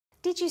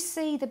did you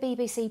see the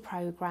BBC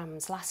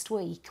programmes last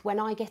week, When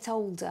I Get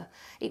Older?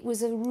 It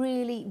was a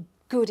really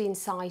good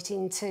insight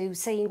into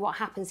seeing what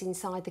happens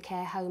inside the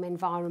care home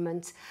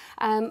environment.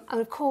 And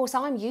of course,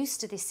 I'm used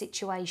to this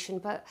situation,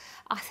 but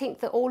I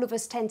think that all of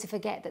us tend to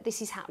forget that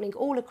this is happening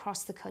all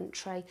across the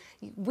country.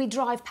 We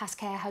drive past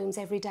care homes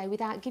every day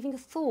without giving a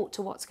thought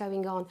to what's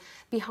going on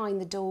behind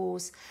the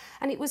doors.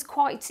 And it was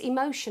quite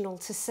emotional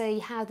to see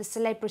how the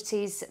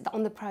celebrities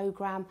on the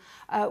programme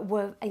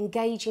were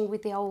engaging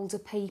with the older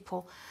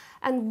people.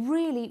 And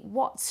really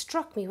what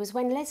struck me was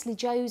when Leslie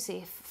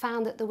Joseph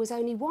found that there was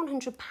only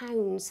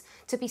 £100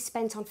 to be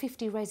spent on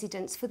 50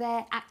 residents for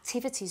their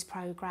activities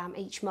programme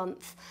each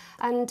month.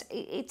 And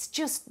it's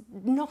just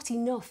not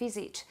enough, is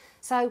it?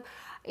 So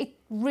it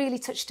really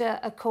touched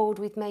a chord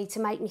with me to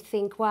make me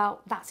think,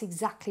 well, that's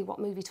exactly what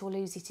Move It or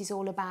Lose It is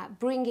all about,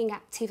 bringing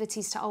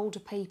activities to older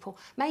people,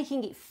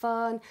 making it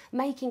fun,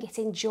 making it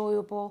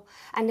enjoyable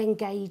and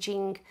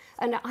engaging.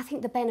 And I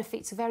think the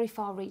benefits are very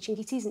far-reaching.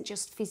 It isn't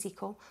just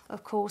physical,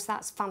 of course,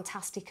 that's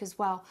fantastic as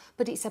well,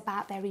 but it's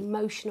about their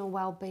emotional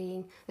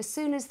well-being. As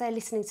soon as they're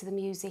listening to the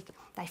music,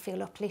 they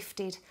feel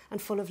uplifted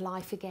and full of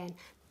life again.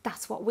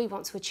 That's what we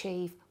want to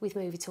achieve with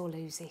Move It or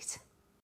Lose It.